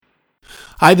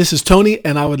Hi, this is Tony,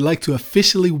 and I would like to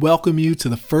officially welcome you to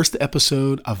the first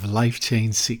episode of Life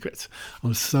Change Secrets.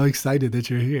 I'm so excited that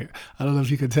you're here. I don't know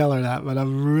if you can tell or not, but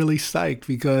I'm really psyched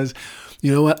because,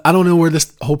 you know what? I don't know where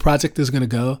this whole project is going to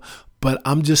go, but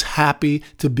I'm just happy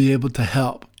to be able to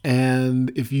help.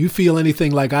 And if you feel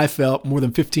anything like I felt more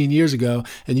than 15 years ago,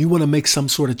 and you want to make some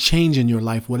sort of change in your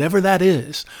life, whatever that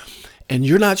is, and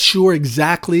you're not sure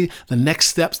exactly the next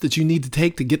steps that you need to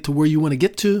take to get to where you want to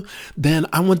get to, then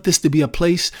I want this to be a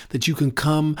place that you can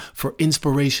come for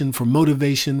inspiration, for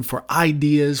motivation, for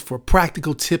ideas, for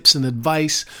practical tips and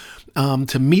advice,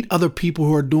 to meet other people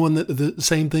who are doing the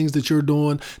same things that you're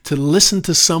doing, to listen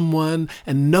to someone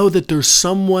and know that there's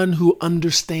someone who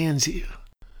understands you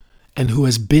and who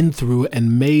has been through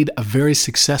and made a very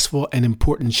successful and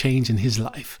important change in his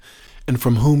life, and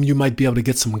from whom you might be able to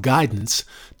get some guidance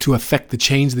to affect the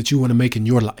change that you want to make in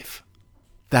your life.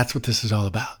 That's what this is all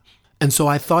about. And so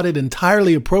I thought it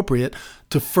entirely appropriate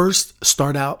to first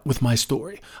start out with my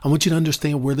story. I want you to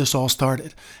understand where this all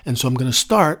started. And so I'm going to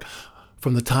start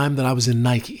from the time that I was in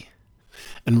Nike.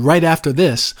 And right after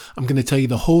this, I'm going to tell you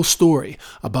the whole story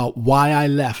about why I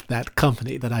left that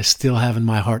company that I still have in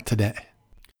my heart today.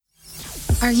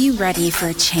 Are you ready for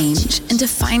a change and to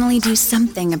finally do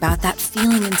something about that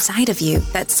feeling inside of you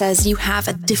that says you have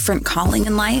a different calling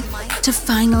in life? To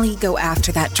finally go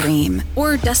after that dream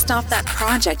or dust off that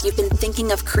project you've been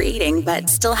thinking of creating but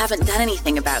still haven't done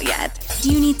anything about yet?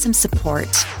 Do you need some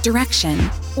support, direction,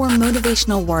 or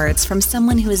motivational words from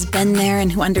someone who has been there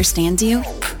and who understands you?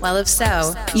 Well, if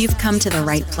so, you've come to the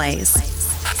right place.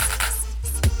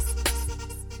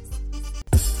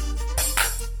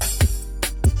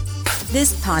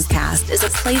 This podcast is a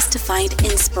place to find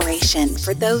inspiration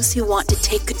for those who want to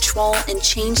take control and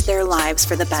change their lives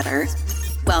for the better.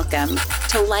 Welcome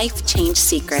to Life Change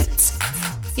Secrets.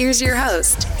 Here's your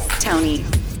host, Tony.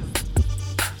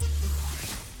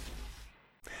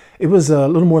 It was a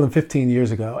little more than 15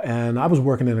 years ago, and I was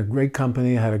working in a great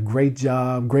company. I had a great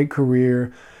job, great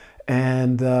career,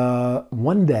 and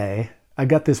one day I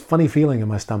got this funny feeling in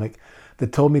my stomach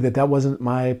that told me that wasn't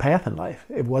my path in life.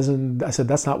 It wasn't, I said,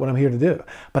 that's not what I'm here to do.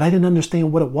 But I didn't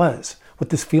understand what it was, what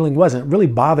this feeling was, and it really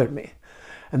bothered me.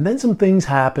 And then some things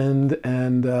happened,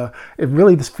 and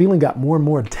this feeling got more and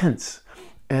more intense.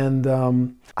 And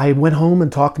I went home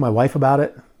and talked to my wife about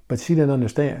it, but she didn't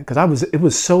understand, because it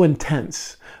was so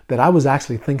intense that I was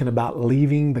actually thinking about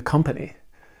leaving the company.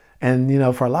 And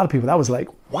for a lot of people, that was like,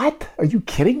 what? Are you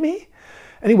kidding me?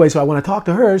 Anyway, so when I talked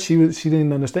to her, she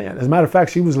didn't understand. As a matter of fact,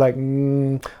 she was like,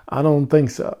 I don't think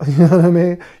so. You know what I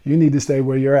mean? You need to stay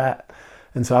where you're at.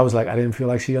 And so I was like, I didn't feel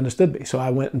like she understood me. So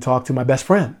I went and talked to my best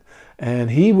friend.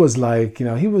 And he was like,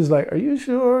 are you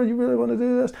sure you really want to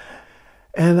do this?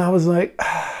 And I was like,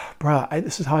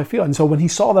 this is how I feel. And so when he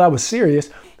saw that I was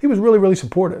serious, he was really, really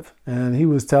supportive. And he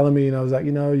was telling me, I was like,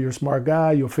 you're a smart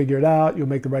guy. You'll figure it out. You'll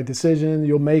make the right decision.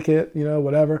 You'll make it,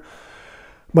 whatever.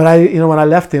 But when I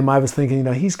left him, I was thinking,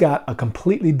 he's got a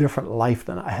completely different life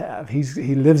than I have. He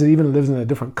lives in a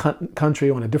different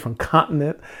country, on a different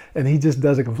continent, and he just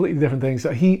does a completely different thing. So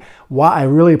I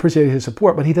really appreciated his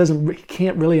support, but he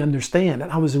can't really understand. And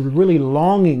I was really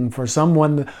longing for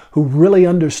someone who really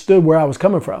understood where I was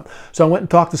coming from. So I went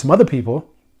and talked to some other people,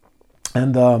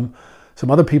 and some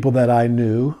other people that I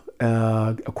knew,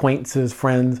 acquaintances,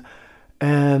 friends.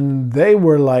 And they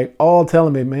were like all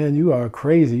telling me, man, you are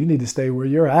crazy. You need to stay where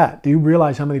you're at. Do you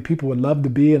realize how many people would love to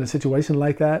be in a situation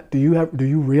like that? Do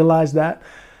you realize that?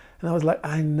 And I was like,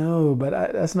 I know,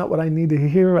 but that's not what I need to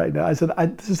hear right now. I said,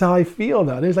 this is how I feel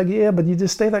now. They're like, yeah, but you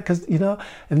just stay that because, And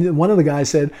then one of the guys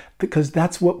said, because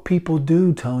that's what people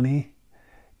do, Tony.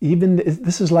 Even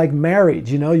this is like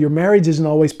marriage, your marriage isn't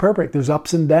always perfect. There's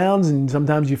ups and downs, and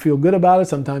sometimes you feel good about it,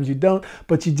 sometimes you don't,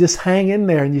 but you just hang in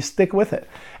there and you stick with it.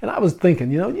 And I was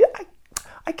thinking,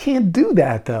 I can't do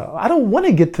that though. I don't want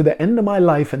to get to the end of my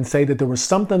life and say that there was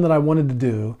something that I wanted to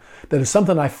do, that is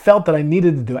something I felt that I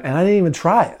needed to do, and I didn't even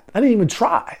try it. I didn't even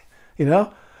try, I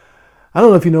don't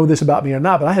know if you know this about me or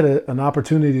not, but I had an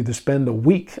opportunity to spend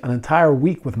an entire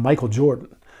week with Michael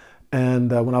Jordan, and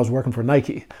when I was working for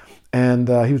Nike. And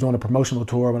he was on a promotional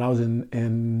tour when I was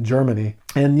in Germany.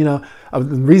 And, the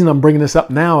reason I'm bringing this up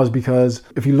now is because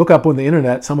if you look up on the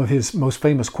internet, some of his most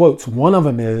famous quotes, one of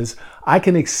them is, I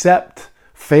can accept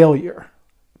failure,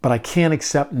 but I can't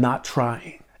accept not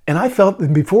trying. And I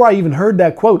felt, before I even heard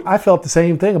that quote, I felt the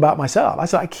same thing about myself. I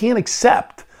said,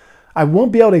 I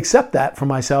won't be able to accept that for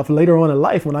myself later on in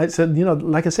life when I said,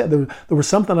 like I said, there was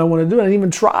something I wanted to do and I didn't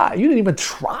even try. You didn't even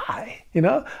try.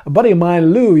 A buddy of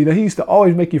mine, Lou, he used to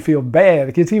always make you feel bad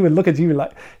because he would look at you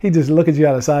like, he'd just look at you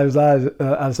out of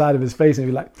the side of his face and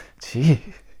be like, gee,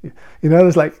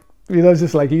 it's like, It's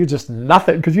just like you're just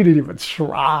nothing because you didn't even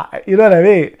try. You know what I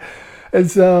mean? And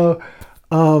so,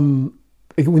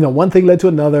 one thing led to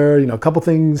another. A couple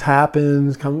things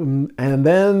happened, and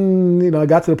then I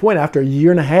got to the point after a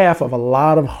year and a half of a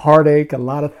lot of heartache, a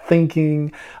lot of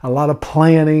thinking, a lot of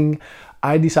planning.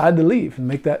 I decided to leave and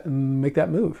make that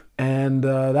move, and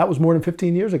that was more than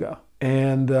 15 years ago.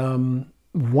 And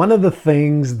one of the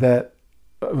things that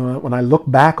when I look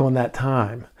back on that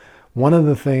time, one of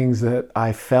the things that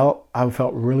I felt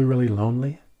really, really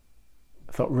lonely.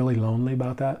 I felt really lonely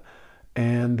about that.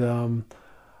 And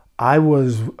I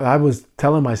was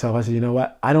telling myself, I said, you know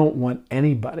what? I don't want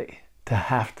anybody to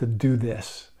have to do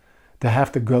this, to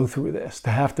have to go through this, to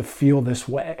have to feel this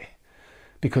way,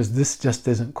 because this just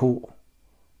isn't cool.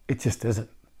 It just isn't.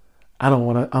 I don't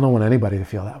want anybody to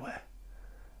feel that way.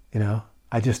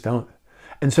 I just don't.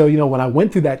 And so, when I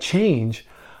went through that change,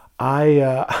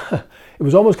 it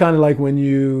was almost kind of like when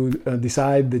you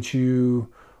decide that you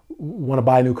want to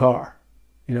buy a new car.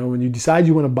 When you decide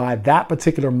you want to buy that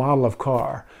particular model of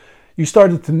car, you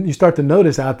start to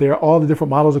notice out there all the different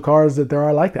models of cars that there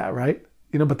are like that, right?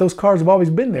 But those cars have always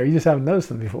been there. You just haven't noticed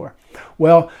them before.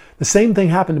 Well, the same thing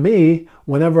happened to me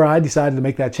whenever I decided to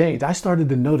make that change. I started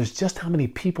to notice just how many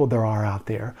people there are out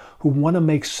there who want to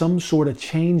make some sort of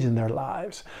change in their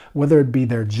lives, whether it be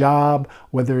their job,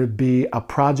 whether it be a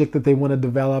project that they want to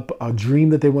develop, a dream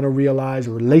that they want to realize,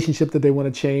 a relationship that they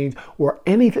want to change, or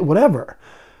anything, whatever.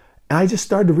 And I just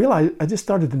started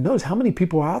to notice how many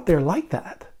people are out there like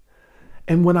that.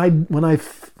 And when I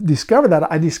discovered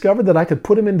that, I could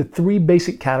put them into three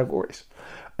basic categories.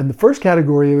 And the first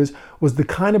category was the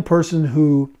kind of person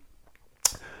who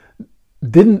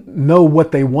didn't know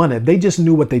what they wanted. They just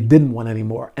knew what they didn't want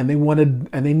anymore. And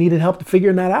they needed help to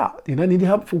figuring that out. I needed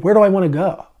help. Where do I want to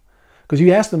go? Because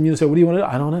you ask them, say, what do you want to do?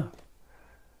 I don't know.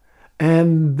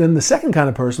 And then the second kind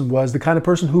of person was the kind of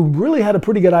person who really had a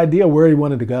pretty good idea where he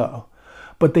wanted to go,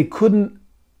 but they couldn't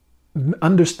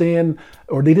understand,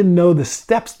 or they didn't know the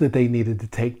steps that they needed to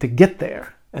take to get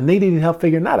there, and they needed help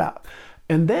figuring that out.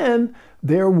 And then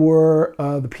there were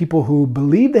the people who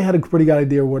believed they had a pretty good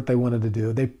idea of what they wanted to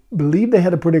do. They believed they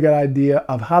had a pretty good idea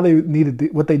of how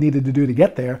what they needed to do to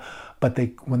get there, but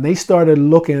when they started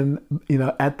looking,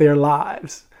 at their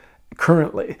lives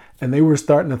currently, and they were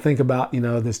starting to think about,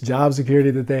 this job security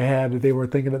that they had, that they were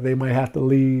thinking that they might have to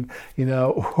leave,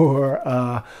 or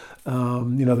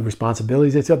the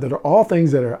responsibilities itself, that are all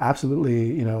things that are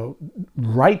absolutely,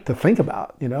 right to think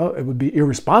about. It would be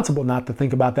irresponsible not to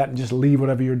think about that and just leave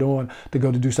whatever you're doing to go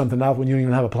to do something else when you don't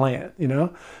even have a plan,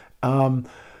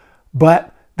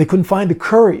 but they couldn't find the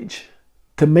courage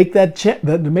to make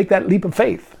that leap of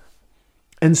faith.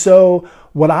 And so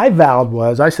what I vowed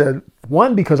was, I said,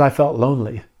 one, because I felt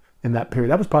lonely in that period.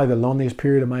 That was probably the loneliest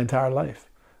period of my entire life.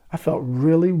 I felt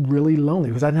really, really lonely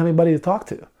because I didn't have anybody to talk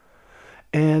to.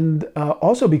 And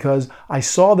also because I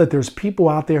saw that there's people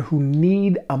out there who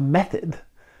need a method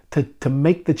to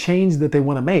make the change that they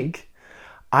want to make.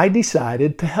 I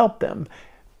decided to help them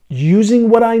using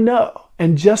what I know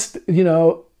and just,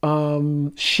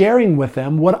 sharing with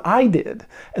them what I did.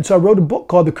 And so I wrote a book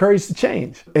called The Courage to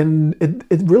Change. And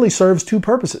it really serves two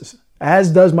purposes,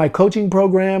 as does my coaching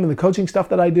program and the coaching stuff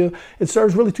that I do. It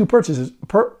serves really two purposes.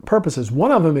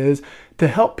 One of them is to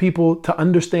help people to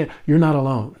understand you're not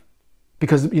alone.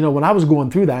 Because, when I was going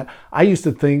through that, I used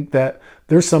to think that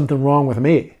there's something wrong with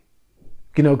me.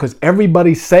 Because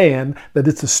everybody's saying that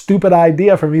it's a stupid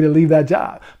idea for me to leave that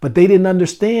job. But they didn't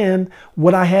understand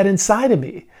what I had inside of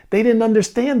me. They didn't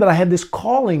understand that I had this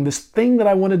calling, this thing that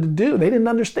I wanted to do. They didn't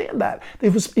understand that.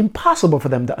 It was impossible for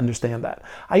them to understand that.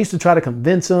 I used to try to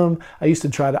convince them. I used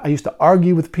to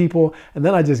argue with people. And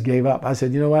then I just gave up. I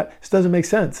said, you know what? This doesn't make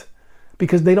sense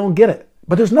because they don't get it.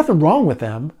 But there's nothing wrong with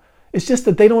them. It's just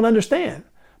that they don't understand.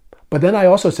 But then I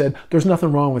also said, there's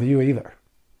nothing wrong with you either.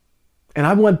 And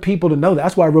I want people to know that.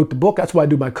 That's why I wrote the book. That's why I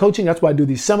do my coaching. That's why I do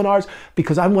these seminars,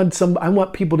 because I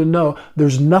want people to know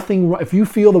there's nothing wrong. If you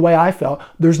feel the way I felt,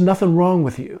 there's nothing wrong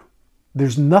with you.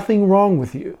 There's nothing wrong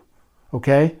with you.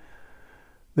 Okay?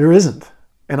 There isn't.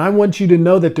 And I want you to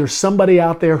know that there's somebody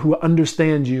out there who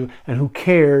understands you and who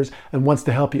cares and wants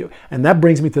to help you. And that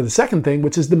brings me to the second thing,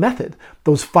 which is the method.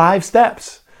 Those 5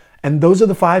 steps. And those are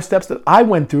the 5 steps that I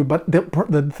went through. But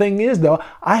the thing is, though,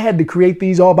 I had to create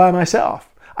these all by myself.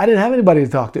 I didn't have anybody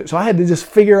to talk to. So I had to just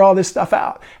figure all this stuff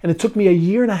out. And it took me a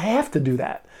year and a half to do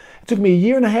that. It took me a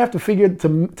year and a half to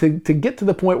get to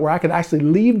the point where I could actually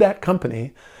leave that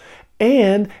company.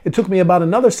 And it took me about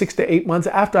another 6 to 8 months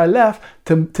after I left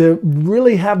to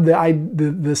really have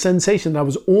the sensation that I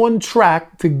was on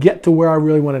track to get to where I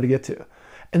really wanted to get to.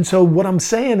 And so what I'm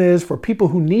saying is, for people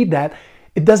who need that,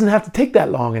 it doesn't have to take that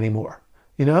long anymore.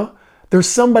 There's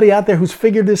somebody out there who's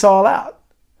figured this all out.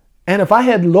 And if I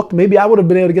had looked, maybe I would have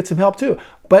been able to get some help too.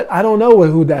 But I don't know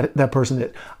who that person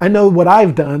is. I know what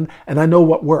I've done, and I know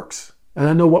what works. And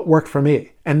I know what worked for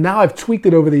me. And now I've tweaked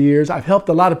it over the years. I've helped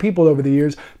a lot of people over the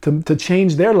years to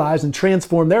change their lives and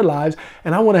transform their lives.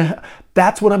 And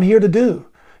that's what I'm here to do.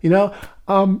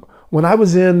 When I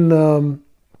was in,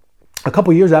 a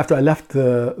couple years after I left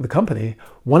the company,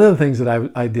 one of the things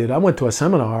that I did, I went to a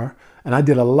seminar and I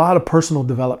did a lot of personal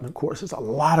development courses, a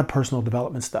lot of personal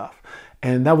development stuff.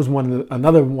 And that was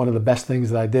another one of the best things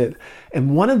that I did.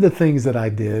 And one of the things that I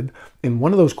did in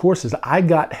one of those courses, I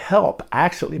got help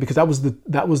actually, because that was the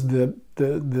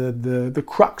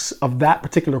crux of that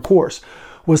particular course,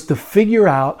 was to figure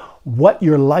out what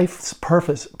your life's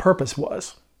purpose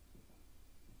was.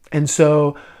 And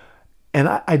so,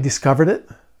 I discovered it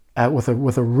with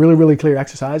a really, really clear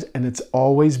exercise, and it's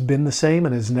always been the same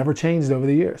and has never changed over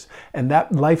the years. And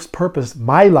that life's purpose,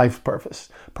 my life's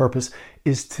purpose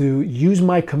is to use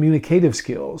my communicative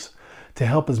skills to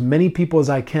help as many people as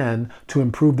I can to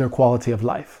improve their quality of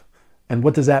life. And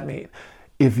what does that mean?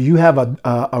 If you have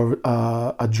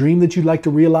a dream that you'd like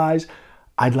to realize,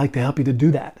 I'd like to help you to do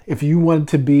that. If you want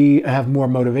to have more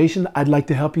motivation, I'd like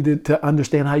to help you to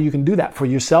understand how you can do that for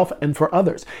yourself and for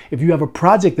others. If you have a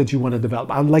project that you want to develop,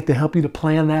 I'd like to help you to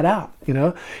plan that out.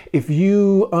 If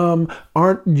you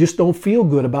just don't feel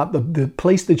good about the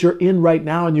place that you're in right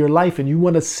now in your life, and you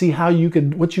want to see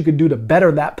what you could do to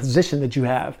better that position that you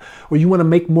have, or you want to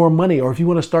make more money, or if you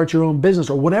want to start your own business,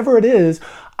 or whatever it is,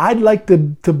 I'd like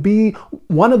to be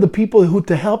one of the people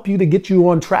to help you to get you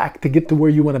on track to get to where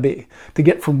you want to be, to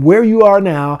get from where you are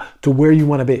now to where you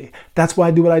want to be. That's why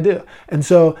I do what I do. And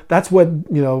so that's what,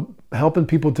 helping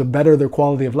people to better their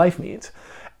quality of life means.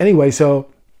 Anyway,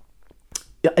 so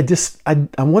I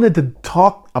wanted to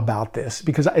talk about this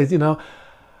because,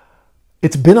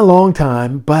 it's been a long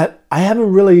time, but I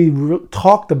haven't really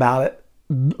talked about it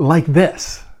like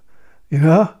this,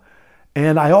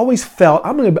 And I always felt,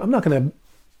 I'm not going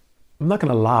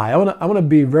to lie. I want to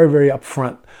be very, very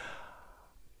upfront.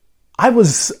 I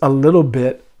was a little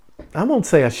bit, I won't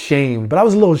say ashamed, but I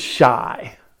was a little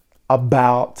shy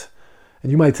about,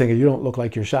 and you might think you don't look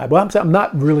like you're shy, but I'm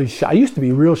not really shy. I used to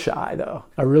be real shy though.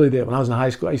 I really did. When I was in high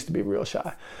school, I used to be real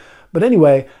shy. But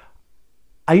anyway,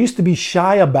 I used to be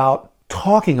shy about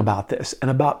talking about this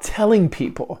and about telling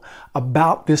people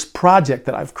about this project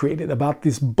that I've created, about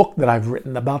this book that I've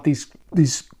written, about these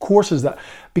courses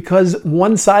because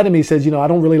one side of me says, I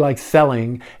don't really like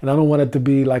selling and I don't want it to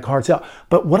be like hard sell.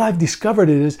 But what I've discovered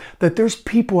is that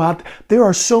there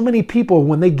are so many people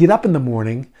when they get up in the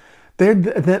morning,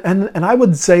 and I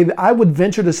would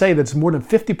venture to say that it's more than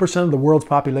 50% of the world's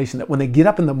population that when they get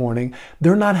up in the morning,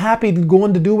 they're not happy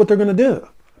going to do what they're going to do.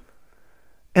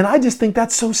 And I just think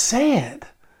that's so sad,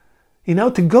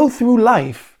 to go through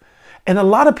life. And a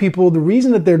lot of people, the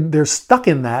reason that they're stuck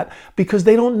in that, because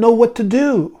they don't know what to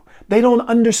do. They don't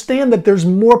understand that there's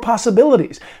more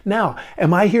possibilities. Now,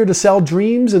 am I here to sell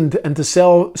dreams and to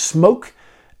sell smoke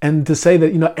and to say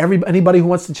that, anybody who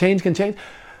wants to change can change?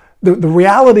 The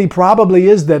reality probably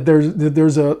is that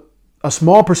there's a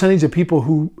small percentage of people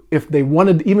who,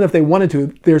 even if they wanted to,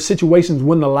 their situations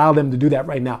wouldn't allow them to do that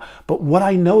right now. But what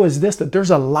I know is that there's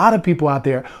a lot of people out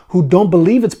there who don't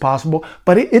believe it's possible,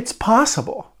 but it's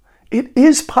possible. It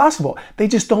is possible. They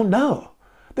just don't know.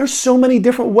 There's so many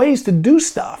different ways to do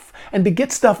stuff and to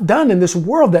get stuff done in this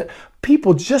world that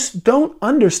people just don't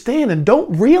understand and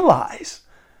don't realize.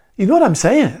 You know what I'm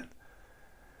saying?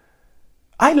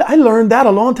 I learned that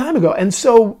a long time ago. And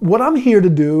so what I'm here to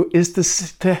do is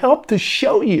to help to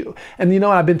show you. And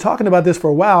I've been talking about this for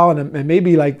a while, and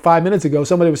maybe like 5 minutes ago,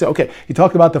 somebody would say, okay, you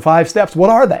talked about the 5 steps. What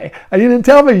are they? And you didn't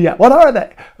tell me yet. What are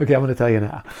they? Okay, I'm going to tell you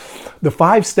now. The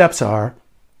 5 steps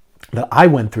that I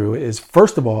went through is,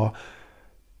 first of all,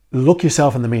 look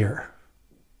yourself in the mirror.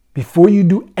 Before you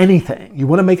do anything, you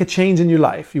want to make a change in your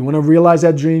life. You want to realize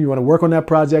that dream. You want to work on that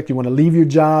project. You want to leave your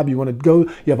job. You want to go,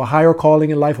 you have a higher calling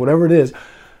in life, whatever it is.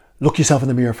 Look yourself in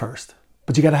the mirror first.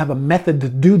 But you got to have a method to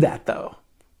do that though.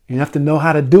 You have to know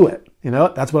how to do it.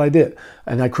 That's what I did.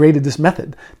 And I created this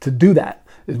method to do that.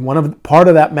 Part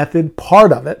of that method,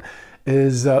 part of it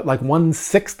is like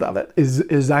 1/6 of it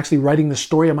is actually writing the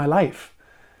story of my life.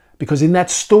 Because in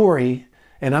that story,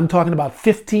 and I'm talking about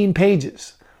 15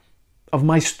 pages of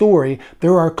my story,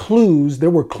 there were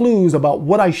clues about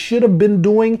what I should have been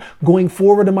doing going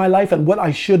forward in my life and what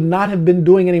I should not have been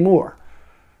doing anymore.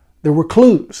 There were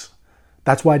clues.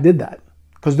 That's why I did that.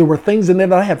 Because there were things in there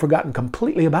that I had forgotten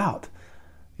completely about.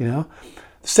 The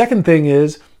second thing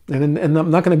is And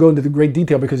I'm not going to go into the great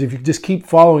detail because if you just keep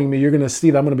following me, you're going to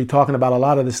see that I'm going to be talking about a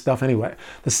lot of this stuff anyway.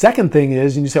 The second thing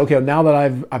is, and you say, okay, now that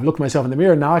I've looked myself in the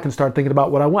mirror, now I can start thinking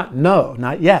about what I want. No,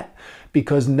 not yet.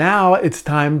 Because now it's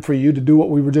time for you to do what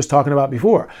we were just talking about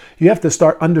before. You have to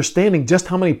start understanding just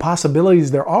how many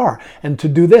possibilities there are. And to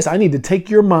do this, I need to take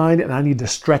your mind and I need to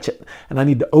stretch it. And I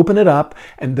need to open it up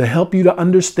and to help you to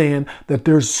understand that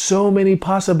there's so many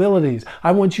possibilities.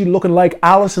 I want you looking like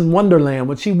Alice in Wonderland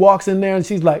when she walks in there and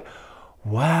she's like,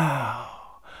 wow,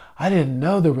 I didn't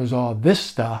know there was all this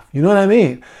stuff. You know what I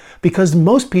mean? Because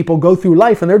most people go through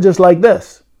life and they're just like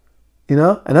this. You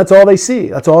know, and that's all they see.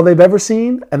 That's all they've ever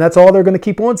seen. And that's all they're going to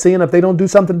keep on seeing if they don't do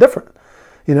something different.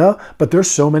 You know, but there's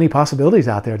so many possibilities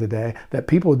out there today that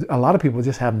a lot of people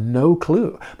just have no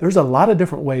clue. There's a lot of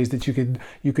different ways that you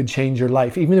could change your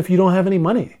life, even if you don't have any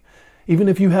money, even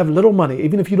if you have little money,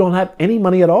 even if you don't have any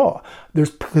money at all.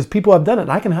 Because people have done it.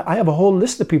 I have a whole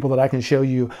list of people that I can show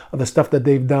you of the stuff that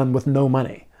they've done with no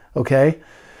money. Okay.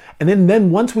 And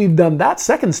then once we've done that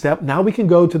second step, now we can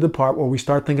go to the part where we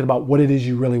start thinking about what it is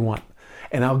you really want.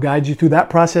 And I'll guide you through that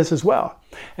process as well.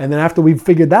 And then after we've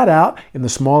figured that out in the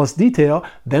smallest detail,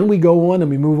 then we go on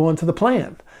and we move on to the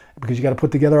plan. Because you got to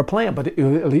put together a plan. But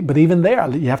even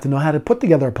there, you have to know how to put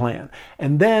together a plan.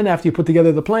 And then after you put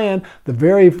together the plan,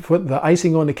 the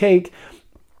icing on the cake,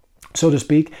 so to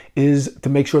speak, is to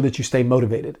make sure that you stay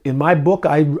motivated. In my book,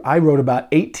 I wrote about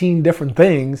 18 different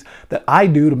things that I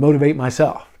do to motivate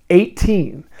myself.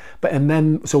 18.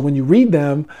 So when you read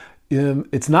them,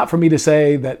 it's not for me to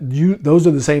say that those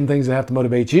are the same things that have to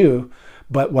motivate you.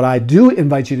 But what I do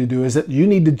invite you to do is that you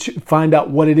need to find out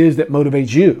what it is that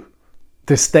motivates you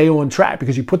to stay on track,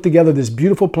 because you put together this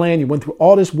beautiful plan. You went through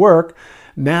all this work.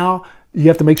 Now you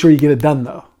have to make sure you get it done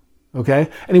though. Okay.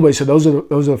 Anyway, so those are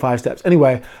the 5 steps.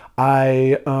 Anyway,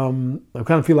 I kind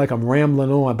of feel like I'm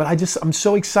rambling on, but I'm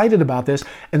so excited about this.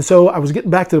 And so I was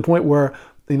getting back to the point where,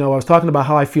 I was talking about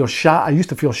how I feel shy. I used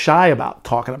to feel shy about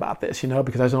talking about this,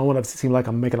 because I don't want to seem like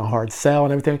I'm making a hard sell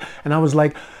and everything. And I was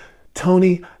like,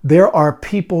 Tony, there are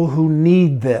people who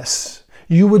need this.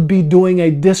 You would be doing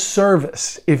a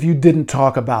disservice if you didn't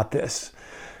talk about this.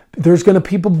 There's going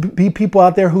to be people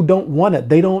out there who don't want it.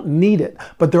 They don't need it.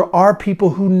 But there are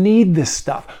people who need this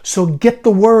stuff. So get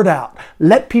the word out.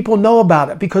 Let people know about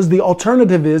it, because the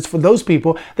alternative is for those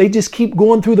people, they just keep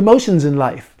going through the motions in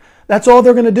life. That's all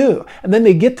they're going to do. And then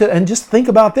they and just think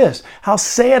about this, how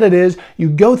sad it is. You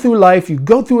go through life, you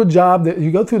go through a job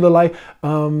you go through the life,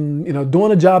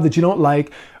 doing a job that you don't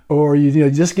like, or you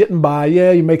just getting by.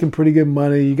 Yeah, you're making pretty good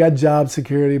money. You got job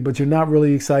security, but you're not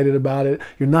really excited about it.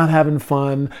 You're not having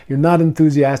fun. You're not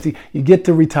enthusiastic. You get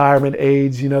to retirement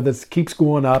age, that keeps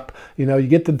going up. You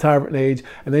get to retirement age,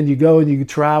 and then you go and you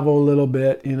travel a little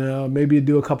bit. Maybe you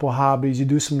do a couple hobbies. You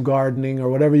do some gardening or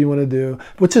whatever you want to do,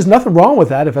 which is nothing wrong with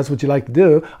that if that's what you like to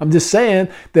do. I'm just saying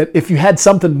that if you had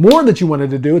something more that you wanted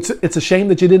to do, it's a shame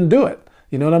that you didn't do it.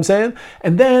 You know what I'm saying?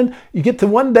 And then you get to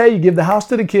one day, you give the house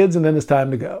to the kids, and then it's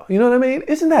time to go. You know what I mean?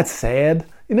 Isn't that sad?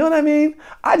 You know what I mean?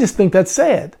 I just think that's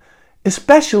sad,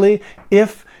 especially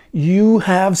if you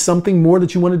have something more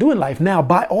that you want to do in life. Now,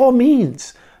 by all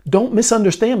means, don't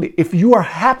misunderstand me. If you are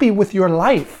happy with your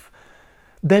life,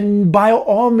 then by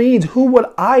all means, who would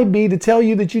I be to tell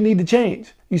you that you need to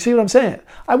change? You see what I'm saying?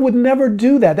 I would never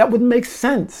do that. That wouldn't make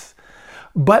sense.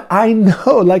 But I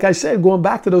know, like I said, going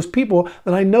back to those people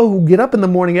that I know who get up in the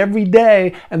morning every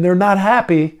day and they're not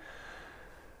happy,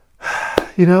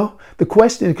 the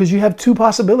question, because you have 2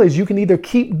 possibilities. You can either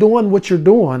keep doing what you're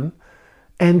doing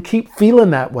and keep feeling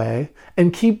that way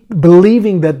and keep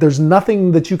believing that there's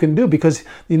nothing that you can do, because,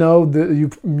 you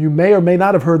may or may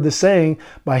not have heard this saying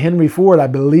by Henry Ford, I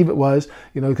believe it was,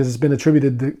 because it's been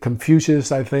attributed to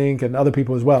Confucius, I think, and other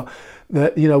people as well,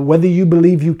 that, whether you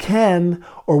believe you can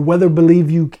or whether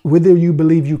you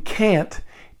believe you can't,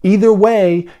 either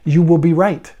way, you will be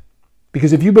right.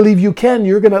 Because if you believe you can,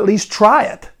 you're going to at least try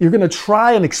it. You're going to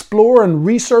try and explore and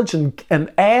research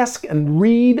and ask and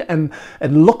read and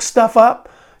look stuff up,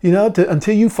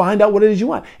 until you find out what it is you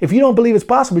want. If you don't believe it's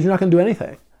possible, you're not going to do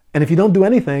anything. And if you don't do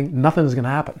anything, nothing is going to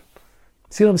happen.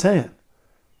 See what I'm saying?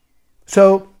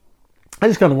 So I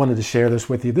just kind of wanted to share this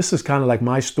with you. This is kind of like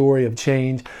my story of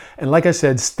change. And like I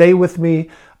said, stay with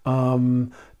me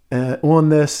on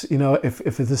this.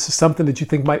 If this is something that you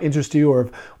think might interest you, or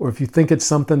if you think it's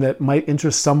something that might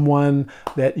interest someone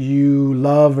that you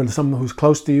love, or someone who's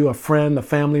close to you, a friend, a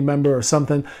family member, or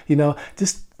something,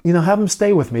 just have them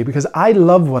stay with me, because I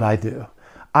love what I do.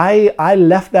 I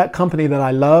left that company that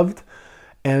I loved,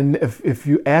 and if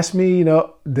you ask me,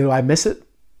 do I miss it?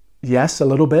 Yes, a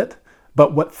little bit.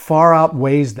 But what far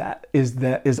outweighs that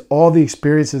is all the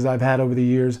experiences I've had over the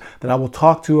years that I will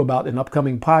talk to about in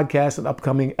upcoming podcasts and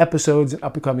upcoming episodes and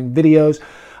upcoming videos.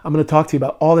 I'm going to talk to you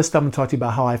about all this stuff. I'm going to talk to you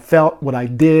about how I felt, what I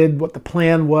did, what the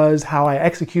plan was, how I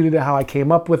executed it, how I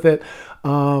came up with it,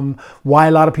 why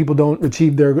a lot of people don't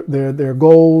achieve their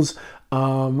goals.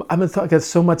 I'm going to talk. Got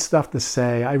so much stuff to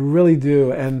say. I really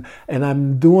do, and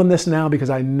I'm doing this now because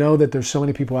I know that there's so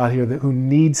many people out here who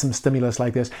need some stimulus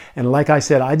like this. And like I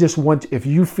said, I just want, if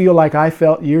you feel like I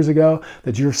felt years ago,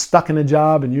 that you're stuck in a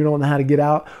job and you don't know how to get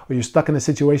out, or you're stuck in a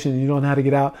situation and you don't know how to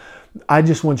get out, I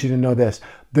just want you to know this.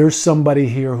 There's somebody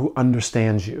here who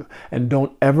understands you, and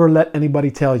don't ever let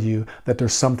anybody tell you that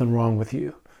there's something wrong with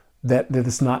you, that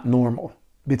it's not normal.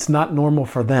 It's not normal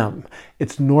for them.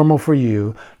 It's normal for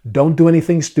you. Don't do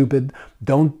anything stupid.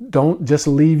 Don't just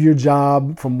leave your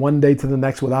job from one day to the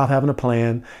next without having a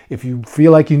plan. If you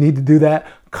feel like you need to do that,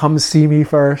 come see me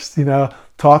first.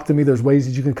 Talk to me. There's ways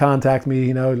that you can contact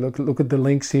me. Look at the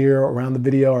links here around the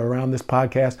video or around this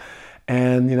podcast,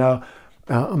 and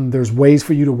there's ways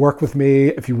for you to work with me.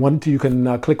 If you want to, you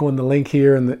can click on the link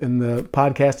here in the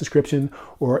podcast description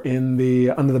or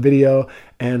under the video,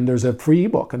 and there's a free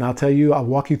ebook. And I'll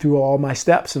walk you through all my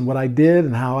steps and what I did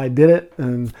and how I did it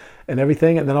and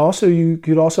everything. And then also you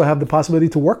could also have the possibility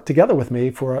to work together with me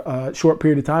for a short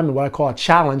period of time in what I call a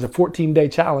challenge, a 14-day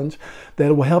challenge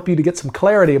that will help you to get some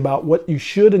clarity about what you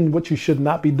should and what you should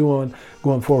not be doing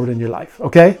going forward in your life.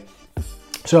 Okay?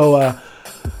 So,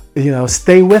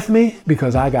 stay with me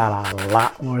because I got a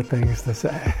lot more things to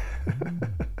say.